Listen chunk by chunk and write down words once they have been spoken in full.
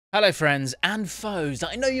Hello friends and foes,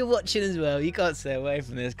 I know you're watching as well, you can't stay away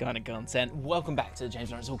from this kind of content. Welcome back to the James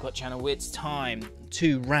Lawrence Allcott channel. It's time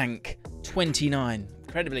to rank 29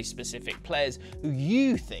 incredibly specific players who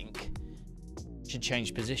you think should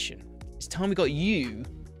change position. It's time we got you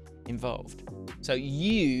involved. So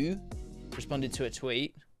you responded to a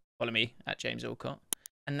tweet, follow me at James Allcott,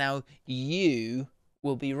 and now you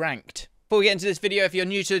will be ranked. Before we get into this video, if you're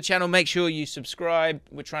new to the channel, make sure you subscribe.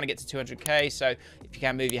 We're trying to get to 200k, so if you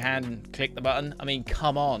can move your hand and click the button, I mean,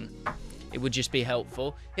 come on. It would just be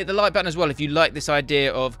helpful. Hit the like button as well if you like this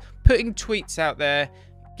idea of putting tweets out there,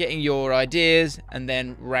 getting your ideas, and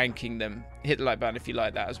then ranking them. Hit the like button if you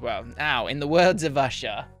like that as well. Now, in the words of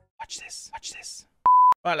Usher, watch this, watch this.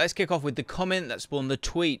 Right, let's kick off with the comment that spawned the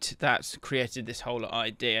tweet that's created this whole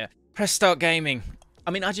idea. Press start gaming. I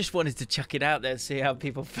mean, I just wanted to chuck it out there to see how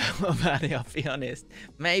people felt about it, I'll be honest.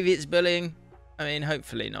 Maybe it's bullying. I mean,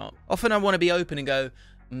 hopefully not. Often I want to be open and go,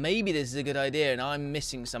 maybe this is a good idea and I'm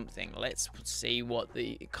missing something. Let's see what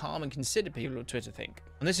the calm and considered people on Twitter think.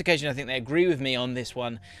 On this occasion, I think they agree with me on this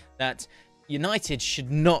one, that United should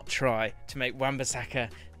not try to make Wan-Bissaka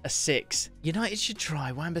a 6. United should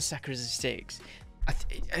try Wan-Bissaka as a 6.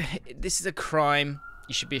 This is a crime.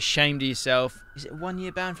 You should be ashamed of yourself. Is it a 1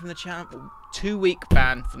 year ban from the channel? 2-week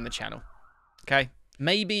ban from the channel. Okay.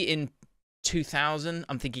 Maybe in 2000,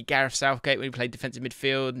 I'm thinking Gareth Southgate when he played defensive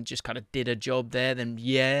midfield and just kind of did a job there, then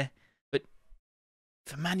yeah. But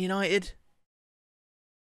for Man United, do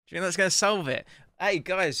you think that's going to solve it? Hey,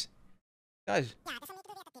 guys. You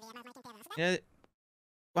know,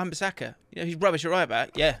 Wan-Bissaka, you know, he's rubbish at right back.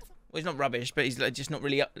 Yeah. Well, he's not rubbish, but he's just not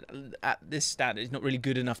really up at this standard. He's not really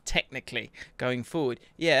good enough technically going forward.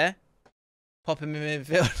 Yeah. Pop him in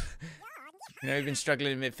midfield. You know, we've been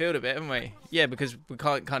struggling in midfield a bit, haven't we? Yeah, because we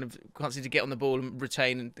can't seem to get on the ball and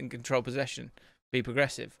retain and control possession. Be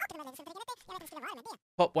progressive.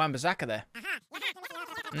 Pop Wan-Bissaka there.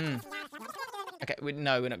 Okay,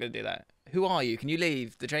 no, we're not going to do that. Who are you? Can you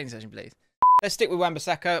leave the training session, please? Let's stick with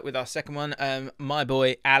Wan-Bissaka with our second one. My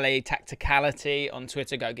boy, Ali Tacticality on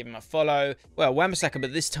Twitter. Go give him a follow. Well, Wan-Bissaka,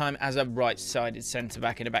 but this time as a right-sided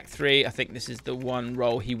centre-back in a back three. I think this is the one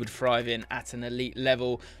role he would thrive in at an elite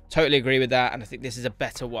level. Totally agree with that, and I think this is a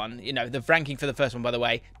better one. You know, the ranking for the first one, by the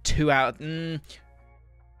way,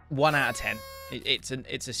 1 out of 10.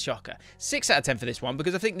 It's a shocker. 6 out of 10 for this one,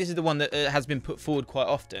 because I think this is the one that has been put forward quite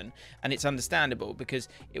often, and it's understandable because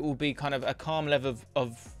it will be kind of a calm level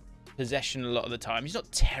of possession a lot of the time. He's not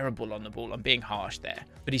terrible on the ball, I'm being harsh there,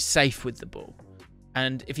 but he's safe with the ball.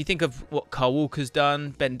 And if you think of what Carl Walker's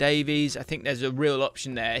done, Ben Davies, I think there's a real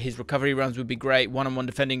option there. His recovery runs would be great. One-on-one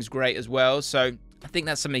defending is great as well. So I think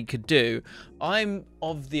that's something he could do. I'm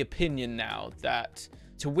of the opinion now that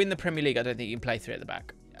to win the Premier League, I don't think you can play 3 at the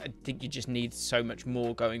back. I think you just need so much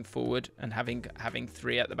more going forward, and having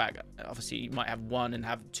 3 at the back. Obviously, you might have 1 and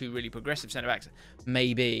have 2 really progressive centre backs,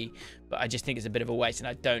 maybe, but I just think it's a bit of a waste, and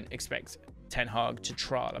I don't expect Ten Hag to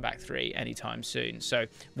trial a back 3 anytime soon. So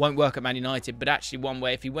won't work at Man United, but actually one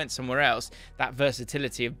way, if he went somewhere else, that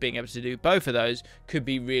versatility of being able to do both of those could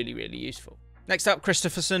be really, really useful. Next up,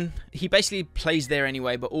 Christopherson. He basically plays there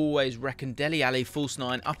anyway, but always reckoned Dele Alli false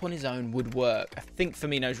 9 up on his own would work. I think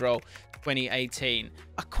Firmino's role 2018.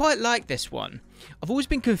 I quite like this one. I've always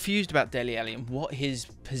been confused about Dele Alli and what his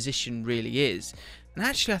position really is. And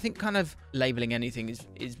actually, I think kind of labelling anything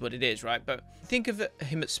is what it is, right? But think of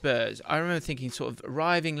him at Spurs. I remember thinking sort of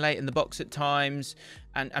arriving late in the box at times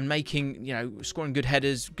and making, you know, scoring good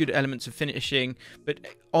headers, good elements of finishing, but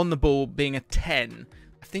on the ball being a 10.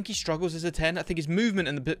 I think he struggles as a 10. I think his movement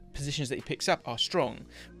and the positions that he picks up are strong,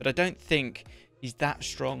 but I don't think he's that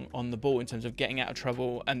strong on the ball in terms of getting out of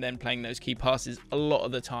trouble and then playing those key passes a lot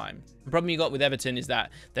of the time. The problem you got with Everton is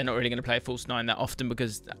that they're not really going to play a false 9 that often,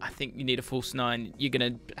 because I think you need a false 9. You're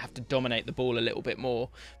going to have to dominate the ball a little bit more.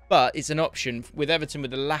 But it's an option with Everton,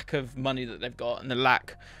 with the lack of money that they've got and the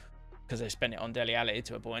lack, because they spent it on Dele Alli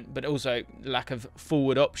to a point, but also lack of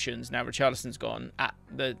forward options. Now Richarlison's gone at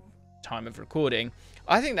the time of recording.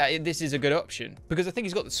 I think that this is a good option, because I think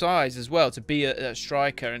he's got the size as well to be a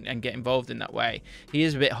striker and get involved in that way. He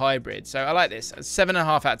is a bit hybrid, so I like this. 7.5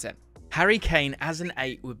 out of 10. Harry Kane as an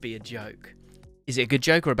 8 would be a joke. Is it a good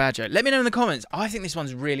joke or a bad joke? Let me know in the comments. I think this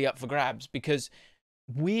one's really up for grabs, because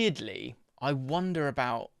weirdly, I wonder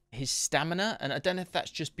about his stamina, and I don't know if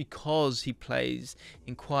that's just because he plays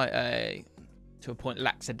in quite a, to a point,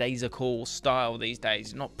 lackadaisical style these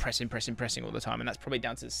days, not pressing all the time, and that's probably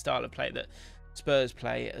down to the style of play that Spurs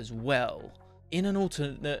play as well. In an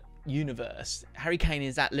alternate universe, Harry Kane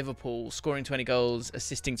is at Liverpool scoring 20 goals,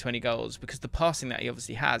 assisting 20 goals, because the passing that he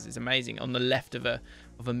obviously has is amazing on the left of a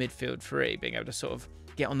midfield 3, being able to sort of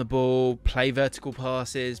get on the ball, play vertical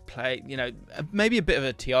passes, play, you know, maybe a bit of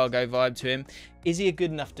a Thiago vibe to him. Is he a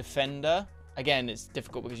good enough defender? Again, it's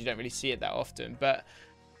difficult because you don't really see it that often, but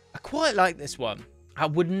I quite like this one. I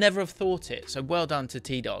would never have thought it, so well done to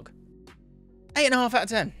T-Dog. 8.5 out of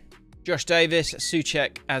 10. Josh Davis,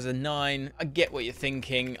 Souček as a 9. I get what you're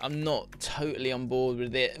thinking. I'm not totally on board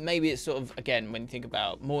with it. Maybe it's sort of, again, when you think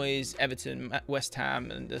about Moyes, Everton, West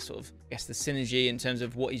Ham, and the sort of, I guess, the synergy in terms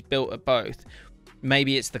of what he's built at both.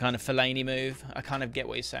 Maybe it's the kind of Fellaini move. I kind of get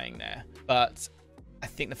what you're saying there. But I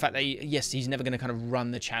think the fact that, yes, he's never going to kind of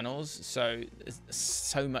run the channels. So there's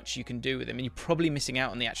so much you can do with him. And you're probably missing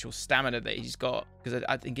out on the actual stamina that he's got. Because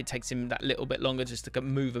I think it takes him that little bit longer just to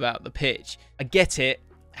move about the pitch. I get it.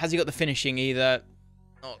 Has he got the finishing either?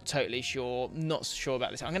 Not totally sure. Not sure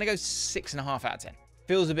about this. I'm going to go 6.5 out of 10.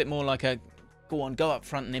 Feels a bit more like a go up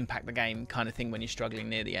front and impact the game kind of thing when you're struggling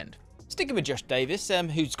near the end. Sticking with Josh Davis,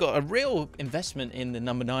 who's got a real investment in the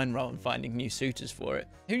number 9 role and finding new suitors for it.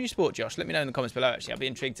 Who do you support, Josh? Let me know in the comments below, actually. I'll be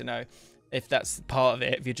intrigued to know if that's part of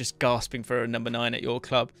it, if you're just gasping for a number 9 at your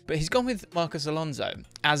club. But he's gone with Marcos Alonso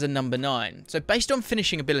as a number 9. So based on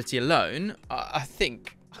finishing ability alone, I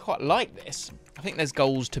think I quite like this. I think there's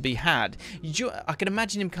goals to be had. I can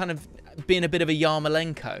imagine him kind of being a bit of a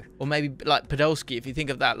Yarmolenko, or maybe like Podolski, if you think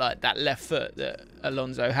of that, like that left foot that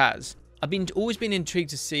Alonso has. I've always been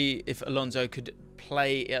intrigued to see if Alonso could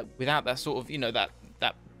play without that sort of, you know, that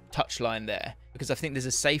touch line there, because I think there's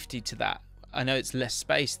a safety to that. I know it's less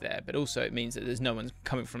space there, but also it means that there's no one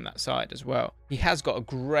coming from that side as well. He has got a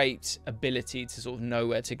great ability to sort of know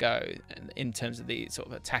where to go in terms of the sort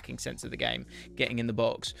of attacking sense of the game, getting in the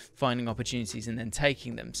box, finding opportunities and then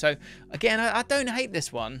taking them. So again, I don't hate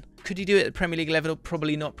this one. Could he do it at Premier League level?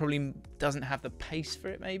 Probably not. Probably doesn't have the pace for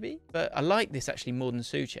it maybe. But I like this actually more than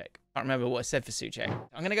Souček. I can't remember what I said for Souček.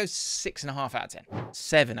 I'm going to go 6.5 out of 10.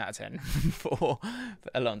 7 out of 10 for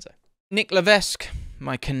Alonso. Nick Levesque,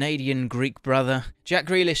 my Canadian Greek brother. Jack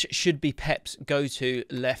Grealish should be Pep's go-to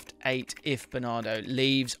left 8 if Bernardo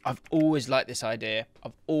leaves. I've always liked this idea.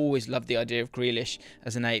 I've always loved the idea of Grealish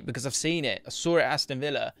as an 8 because I've seen it. I saw it at Aston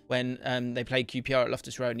Villa when they played QPR at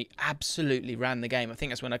Loftus Road and he absolutely ran the game. I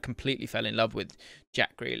think that's when I completely fell in love with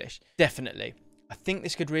Jack Grealish. Definitely. I think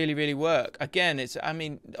this could really, really work. Again, I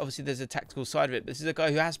mean, obviously there's a tactical side of it, but this is a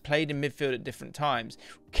guy who has played in midfield at different times.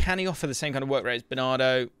 Can he offer the same kind of work rate as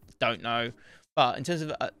Bernardo? Don't know. But in terms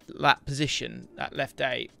of that position, that left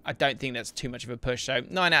 8, I don't think that's too much of a push. So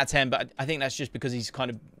 9 out of 10, but I think that's just because he's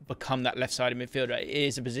kind of become that left-sided midfielder. It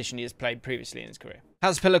is a position he has played previously in his career.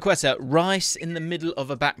 Azpilicueta, Rice in the middle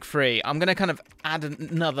of a back 3. I'm going to kind of add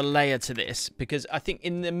another layer to this because I think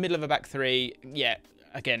in the middle of a back 3, yeah,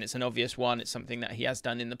 again, it's an obvious one. It's something that he has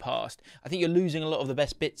done in the past. I think you're losing a lot of the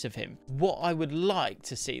best bits of him. What I would like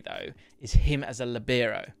to see, though, is him as a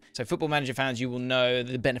libero. So Football Manager fans, you will know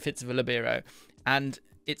the benefits of a libero. And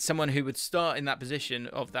it's someone who would start in that position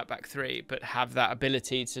of that back 3, but have that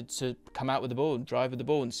ability to come out with the ball and drive with the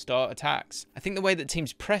ball and start attacks. I think the way that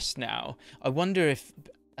teams press now, I wonder if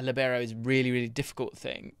a libero is a really, really difficult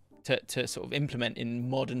thing to sort of implement in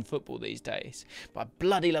modern football these days. But I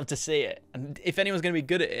bloody love to see it. And if anyone's going to be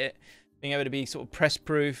good at it, being able to be sort of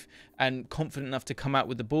press-proof and confident enough to come out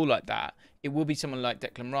with the ball like that, it will be someone like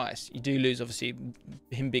Declan Rice. You do lose, obviously,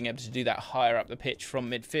 him being able to do that higher up the pitch from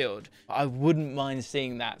midfield. I wouldn't mind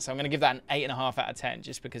seeing that. So I'm going to give that an 8.5 out of 10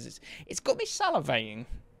 just because it's got me salivating.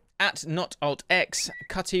 At NotAltX,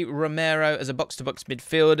 Cuti Romero as a box-to-box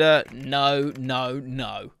midfielder. No, no,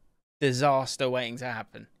 no. Disaster waiting to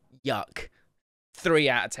happen. Yuck. 3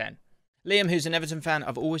 out of 10. Liam, who's an Everton fan,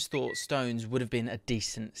 I've always thought Stones would have been a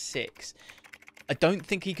decent 6. I don't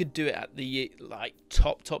think he could do it at the like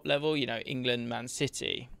top level, you know, England, Man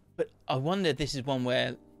City. But I wonder if this is one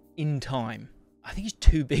where, in time, I think he's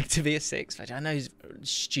too big to be a 6. I know he's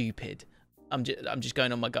stupid. I'm just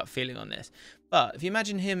going on my gut feeling on this. But if you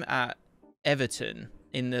imagine him at Everton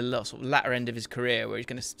in the sort of latter end of his career where he's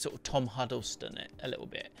going to sort of Tom Huddleston it a little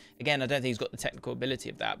bit. Again, I don't think he's got the technical ability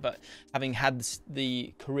of that, but having had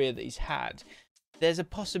the career that he's had, there's a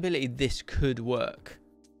possibility this could work.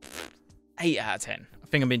 8 out of 10. I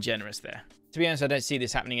think I'm being generous there. To be honest, I don't see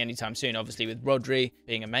this happening anytime soon, obviously with Rodri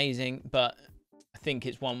being amazing, but I think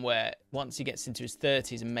it's one where once he gets into his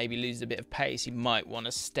 30s and maybe loses a bit of pace, he might want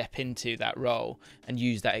to step into that role and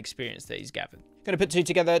use that experience that he's gathered. Going to put two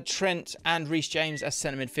together, Trent and Reece James as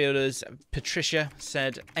centre midfielders. Patricia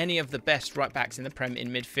said any of the best right backs in the Prem in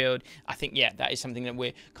midfield. I think, yeah, that is something that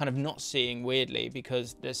we're kind of not seeing weirdly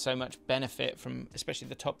because there's so much benefit from, especially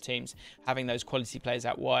the top teams, having those quality players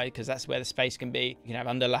out wide because that's where the space can be. You can have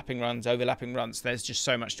underlapping runs, overlapping runs. There's just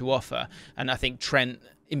so much to offer. And I think Trent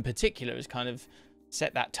in particular is kind of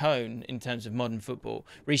set that tone in terms of modern football.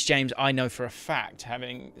 Reece James, I know for a fact,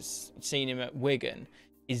 having seen him at Wigan,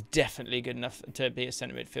 is definitely good enough to be a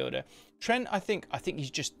centre midfielder. Trent, I think he's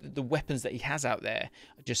just, the weapons that he has out there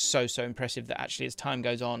are just so impressive that actually as time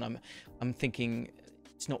goes on, I'm thinking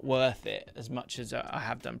it's not worth it as much as I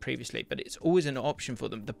have done previously, but it's always an option for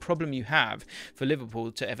them. The problem you have for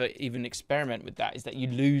Liverpool to ever even experiment with that is that you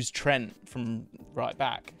lose Trent from right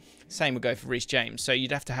back. Same would go for Reece James. So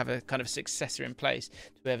you'd have to have a kind of successor in place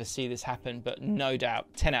to ever see this happen, but no doubt,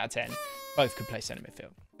 10 out of 10, both could play centre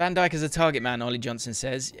midfield. Van Dijk as a target man, Ollie Johnson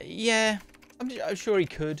says. Yeah, I'm sure he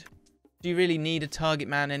could. Do you really need a target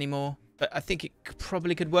man anymore? But I think it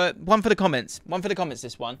probably could work. One for the comments,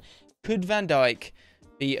 this one. Could Van Dijk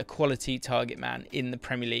be a quality target man in the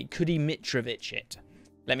Premier League? Could he Mitrovic it?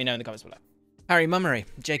 Let me know in the comments below. Harry Mummery,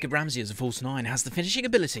 Jacob Ramsey as a false 9 has the finishing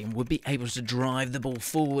ability and would be able to drive the ball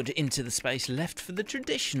forward into the space left for the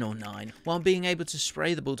traditional 9, while being able to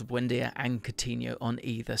spray the ball to Buendia and Coutinho on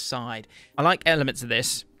either side. I like elements of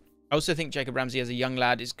this. I also think Jacob Ramsey as a young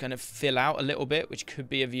lad is going to fill out a little bit, which could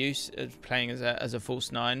be of use of playing as a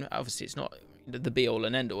false 9. Obviously, it's not the be-all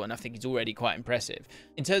and end-all, and I think he's already quite impressive.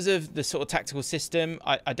 In terms of the sort of tactical system,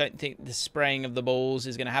 I don't think the spraying of the balls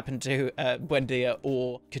is going to happen to Buendia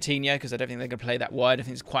or Coutinho, because I don't think they're going to play that wide. I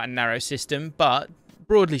think it's quite a narrow system, but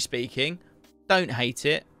broadly speaking, don't hate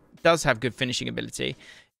it. Does have good finishing ability.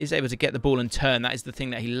 Is able to get the ball and turn. That is the thing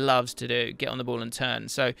that he loves to do, get on the ball and turn.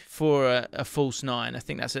 So for a false 9, I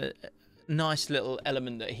think that's a nice little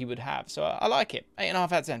element that he would have. So I like it. 8.5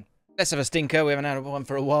 out of 10. Let's have a stinker. We haven't had one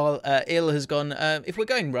for a while. Il has gone, if we're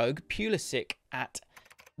going rogue, Pulisic at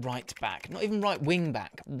right back. Not even right wing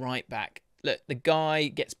back, right back. Look, the guy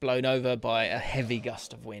gets blown over by a heavy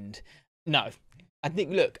gust of wind. No. I think,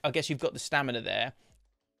 look, I guess you've got the stamina there.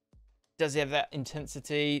 Does he have that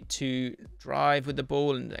intensity to drive with the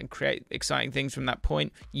ball and create exciting things from that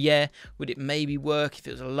point? Yeah. Would it maybe work if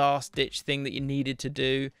it was a last-ditch thing that you needed to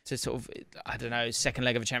do to sort of, I don't know, second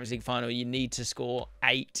leg of a Champions League final, you need to score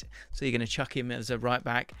 8, so you're going to chuck him as a right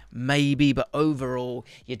back? Maybe, but overall,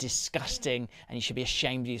 you're disgusting and you should be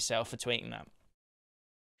ashamed of yourself for tweeting that.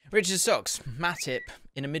 Richard Socks, Matip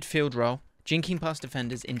in a midfield role, jinking past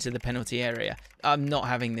defenders into the penalty area. I'm not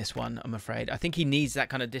having this one, I'm afraid. I think he needs that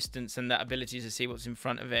kind of distance and that ability to see what's in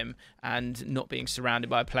front of him and not being surrounded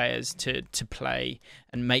by players to play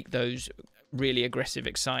and make those really aggressive,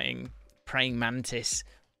 exciting, praying mantis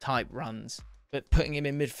type runs. But putting him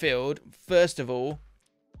in midfield, first of all,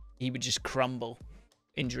 he would just crumble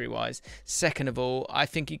injury-wise. Second of all, I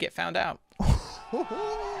think he'd get found out. I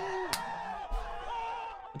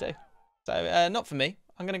do. So, not for me.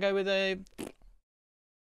 I'm going to go with a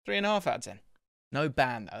 3.5 out of 10. No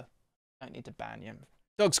ban, though. Don't need to ban you.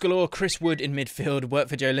 Dogs galore, Chris Wood in midfield, work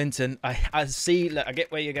for Joe Linton. I see, look, I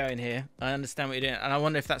get where you're going here. I understand what you're doing. And I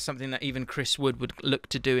wonder if that's something that even Chris Wood would look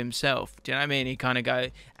to do himself. Do you know what I mean? He kind of go,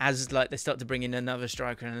 as like they start to bring in another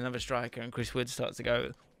striker, and Chris Wood starts to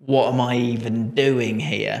go, what am I even doing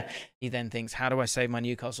here? He then thinks, how do I save my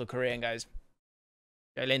Newcastle career? And goes,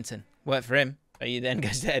 Joe Linton, work for him. But he then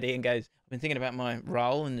goes to Eddie and goes, I've been thinking about my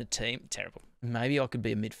role in the team. Terrible. Maybe I could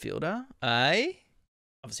be a midfielder. Eh?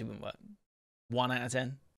 Obviously wouldn't work. 1 out of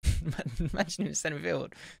 10. Imagine him in centre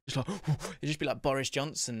field. Just like, it'd just be like Boris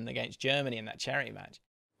Johnson against Germany in that charity match.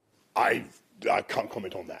 I can't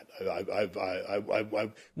comment on that.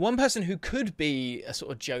 One person who could be a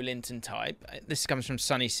sort of Joe Linton type, this comes from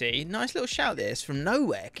Sunny C. Nice little shout this from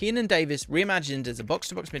nowhere. Keenan Davis, reimagined as a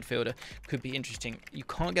box-to-box midfielder, could be interesting. You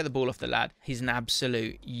can't get the ball off the lad. He's an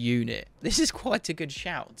absolute unit. This is quite a good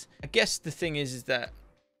shout. I guess the thing is that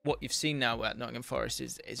what you've seen now at Nottingham Forest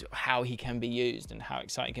is how he can be used and how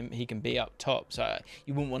exciting he can be up top. So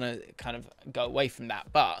you wouldn't want to kind of go away from that.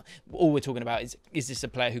 But all we're talking about is this a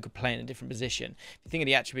player who could play in a different position? If you think of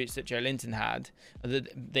the attributes that Joe Linton had,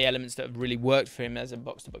 the elements that have really worked for him as a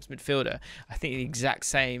box-to-box midfielder, I think the exact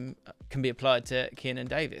same can be applied to Keenan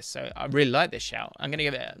Davis. So I really like this shout. I'm going to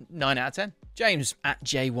give it a 9 out of 10. James at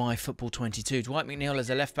JYFootball22. Dwight McNeil as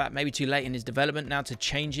a left-back, maybe too late in his development now to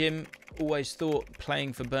change him. Always thought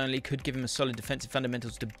playing for Burnley could give him a solid defensive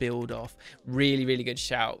fundamentals to build off. Really, really good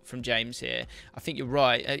shout from James here. I think you're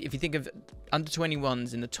right. If you think of under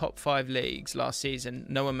 21s in the top 5 leagues last season,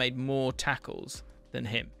 no one made more tackles than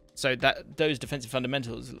him. So those defensive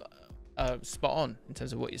fundamentals are spot on in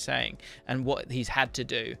terms of what you're saying and what he's had to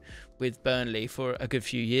do with Burnley for a good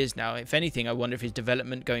few years now. If anything, I wonder if his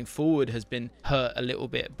development going forward has been hurt a little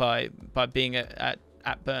bit by being at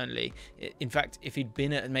Burnley. In fact, if he'd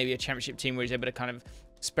been at maybe a championship team where he's able to kind of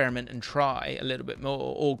experiment and try a little bit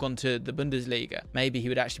more, or gone to the Bundesliga, maybe he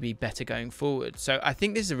would actually be better going forward. So I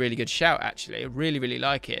think this is a really good shout, actually. I really, really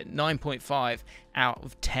like it. 9.5 out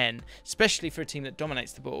of 10, especially for a team that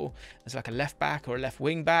dominates the ball as like a left back or a left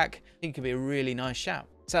wing back. I think it could be a really nice shout.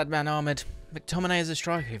 Sadman Ahmed, McTominay as a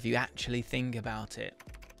striker, if you actually think about it.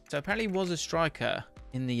 So apparently he was a striker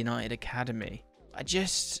in the United Academy. I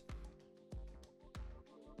just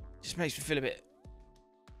makes me feel a bit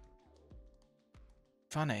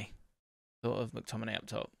funny. Thought of McTominay up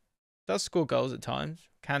top. Does score goals at times.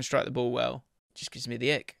 Can strike the ball well. Just gives me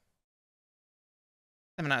the ick.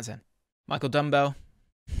 7 out of 10. Michael Dumbbell.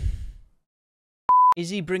 Is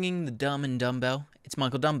he bringing the dumb and dumbbell? It's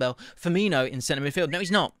Michael Dumbbell. Firmino in centre midfield. No,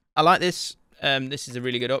 he's not. I like this. This is a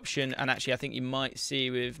really good option, and actually I think you might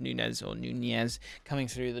see with Nunez coming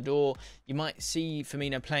through the door, you might see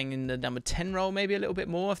Firmino playing in the number 10 role maybe a little bit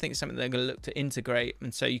more. I think it's something they're going to look to integrate,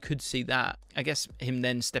 and so you could see that. I guess him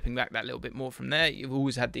then stepping back that little bit more from there. You've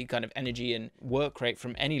always had the kind of energy and work rate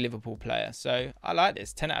from any Liverpool player, so I like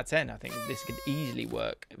this. 10 out of 10. I think this could easily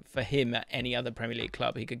work for him at any other Premier League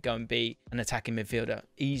club. He could go and be an attacking midfielder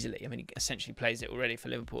easily. I mean, he essentially plays it already for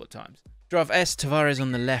Liverpool at times. Draft S, Tavares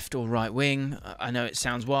on the left or right wing. I know it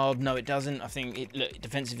sounds wild. No, it doesn't. I think, look,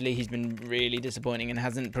 defensively, he's been really disappointing and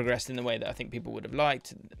hasn't progressed in the way that I think people would have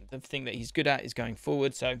liked. The thing that he's good at is going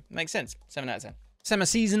forward, so makes sense. 7 out of 10.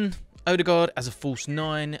 Semi-season, Odegaard as a false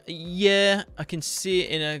 9. Yeah, I can see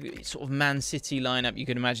it in a sort of Man City lineup. You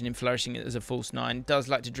can imagine him flourishing as a false 9. Does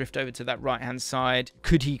like to drift over to that right-hand side.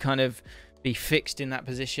 Could he kind of be fixed in that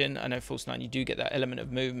position? I know false 9, you do get that element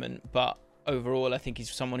of movement, but overall, I think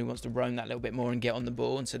he's someone who wants to roam that little bit more and get on the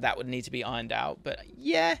ball, and so that would need to be ironed out. But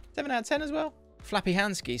yeah, 7 out of 10 as well. Flappy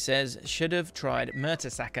Hansky says, should have tried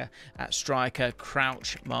Mertesacker at striker,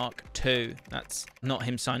 Crouch Mark II. That's not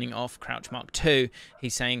him signing off Crouch Mark II.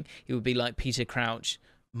 He's saying he would be like Peter Crouch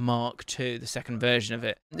Mark II, the second version of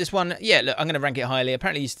it. This one, yeah, look, I'm going to rank it highly.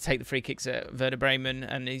 Apparently he used to take the free kicks at Werder Bremen,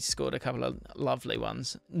 and he's scored a couple of lovely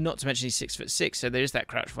ones. Not to mention he's 6'6", so there is that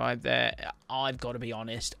Crouch vibe there. I've got to be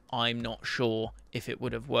honest, I'm not sure if it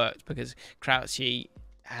would have worked, because Crouchy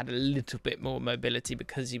had a little bit more mobility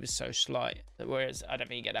because he was so slight, whereas I don't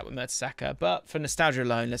think you get that with Mertesacker. But for nostalgia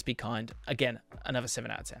alone, let's be kind. Again, another 7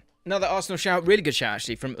 out of 10. Another Arsenal shout, really good shout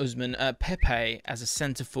actually from Usman. Pepe as a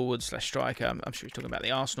centre forward / striker. I'm sure he's talking about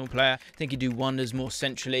the Arsenal player. I think he'd do wonders more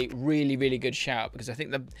centrally. Really, really good shout, because I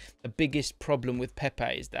think the biggest problem with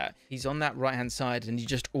Pepe is that he's on that right hand side and he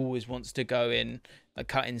just always wants to go in,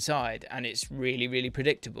 cut inside, and it's really, really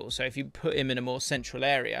predictable. So if you put him in a more central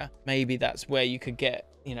area, maybe that's where you could get,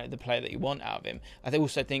 you know, the player that you want out of him. I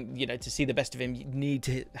also think, you know, to see the best of him, you need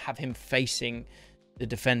to have him facing the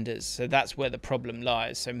defenders, so that's where the problem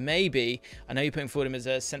lies. So maybe, I know you're putting forward him as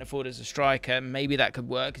a centre forward, as a striker, maybe that could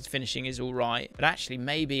work. His finishing is all right, but actually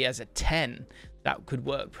maybe as a 10 that could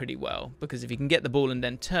work pretty well, because if he can get the ball and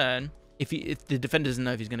then turn, if the defender doesn't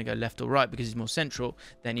know if he's going to go left or right because he's more central,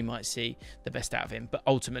 then you might see the best out of him. But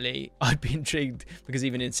ultimately, I'd be intrigued, because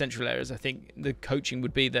even in central areas, I think the coaching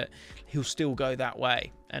would be that he'll still go that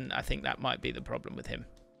way, and I think that might be the problem with him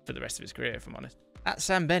for the rest of his career, if I'm honest. At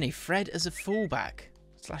Sam Benny, Fred as a fullback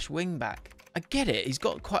 / wing back. I get it. He's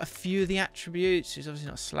got quite a few of the attributes. He's obviously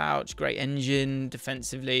not a slouch. Great engine,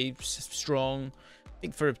 defensively strong. I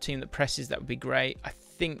think for a team that presses, that would be great. I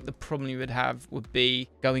think the problem you would have would be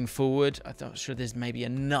going forward. I'm not sure there's maybe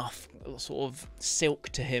enough sort of silk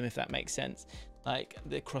to him, if that makes sense. Like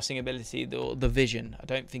the crossing ability, the vision. I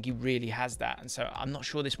don't think he really has that, and so I'm not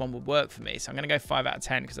sure this one would work for me. So I'm going to go 5 out of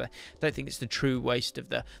 10, because I don't think it's the true waste of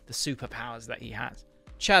the superpowers that he has.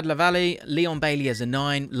 Chad Lavallee, Leon Bailey as a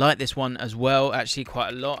 9. Like this one as well, actually quite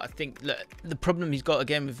a lot. I think, look, the problem he's got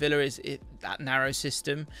again with Villa is that narrow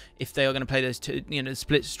system, if they are going to play those two, you know,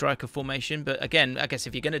 split striker formation. But again, I guess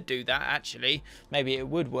if you're going to do that, actually, maybe it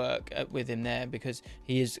would work with him there, because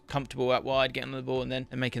he is comfortable out wide, getting on the ball and then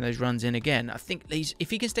making those runs in again. I think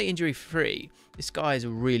if he can stay injury free, this guy is a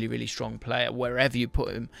really, really strong player wherever you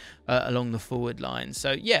put him along the forward line.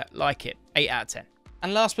 So yeah, like it. 8 out of 10.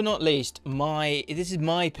 And last but not least, this is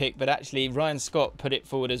my pick, but actually Ryan Scott put it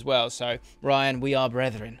forward as well. So Ryan, we are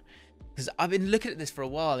brethren. Because I've been looking at this for a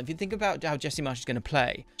while. If you think about how Jesse Marsch is going to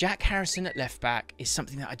play, Jack Harrison at left back is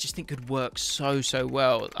something that I just think could work so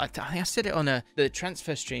well. I think I said it on the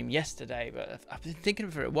transfer stream yesterday, but I've been thinking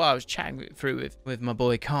for a while. I was chatting through with my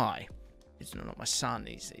boy Kai. He's not my son,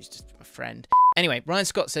 he's just a friend. Anyway, Ryan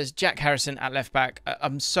Scott says Jack Harrison at left back.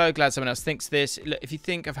 I'm so glad someone else thinks this. Look, if you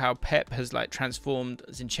think of how Pep has like transformed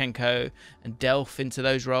Zinchenko and Delph into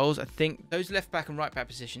those roles, I think those left back and right back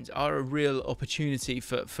positions are a real opportunity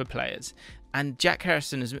for players. And Jack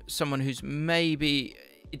Harrison is someone who's maybe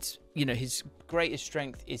it's, you know, his greatest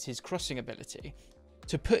strength is his crossing ability.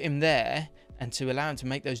 To put him there and to allow him to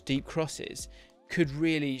make those deep crosses could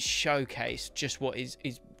really showcase just what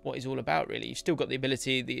is all about, really. You've still got the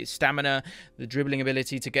ability, the stamina, the dribbling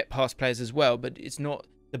ability to get past players as well, but it's not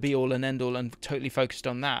the be all and end all and totally focused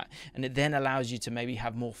on that. And it then allows you to maybe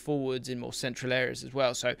have more forwards in more central areas as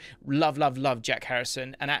well. So love Jack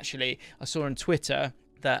Harrison. And actually, I saw on Twitter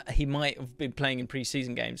that he might have been playing in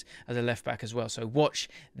pre-season games as a left back as well. So watch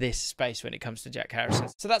this space when it comes to Jack Harrison.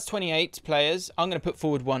 So that's 28 players. I'm going to put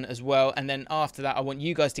forward one as well. And then after that, I want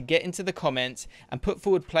you guys to get into the comments and put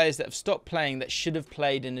forward players that have stopped playing that should have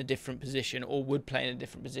played in a different position or would play in a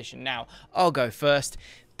different position. Now, I'll go first.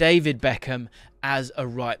 David Beckham as a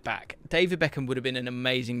right back. David Beckham would have been an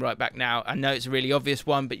amazing right back. Now, I know it's a really obvious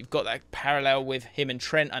one, but you've got that parallel with him and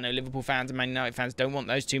Trent. I know Liverpool fans and Man United fans don't want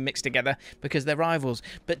those two mixed together because they're rivals,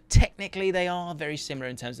 but technically they are very similar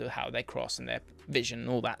in terms of how they cross and their vision and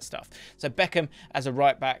all that stuff. So Beckham as a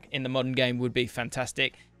right back in the modern game would be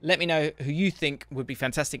fantastic. Let me know who you think would be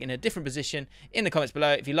fantastic in a different position in the comments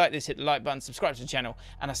below. If you like this, hit the like button, subscribe to the channel,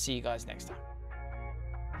 and I'll see you guys next time.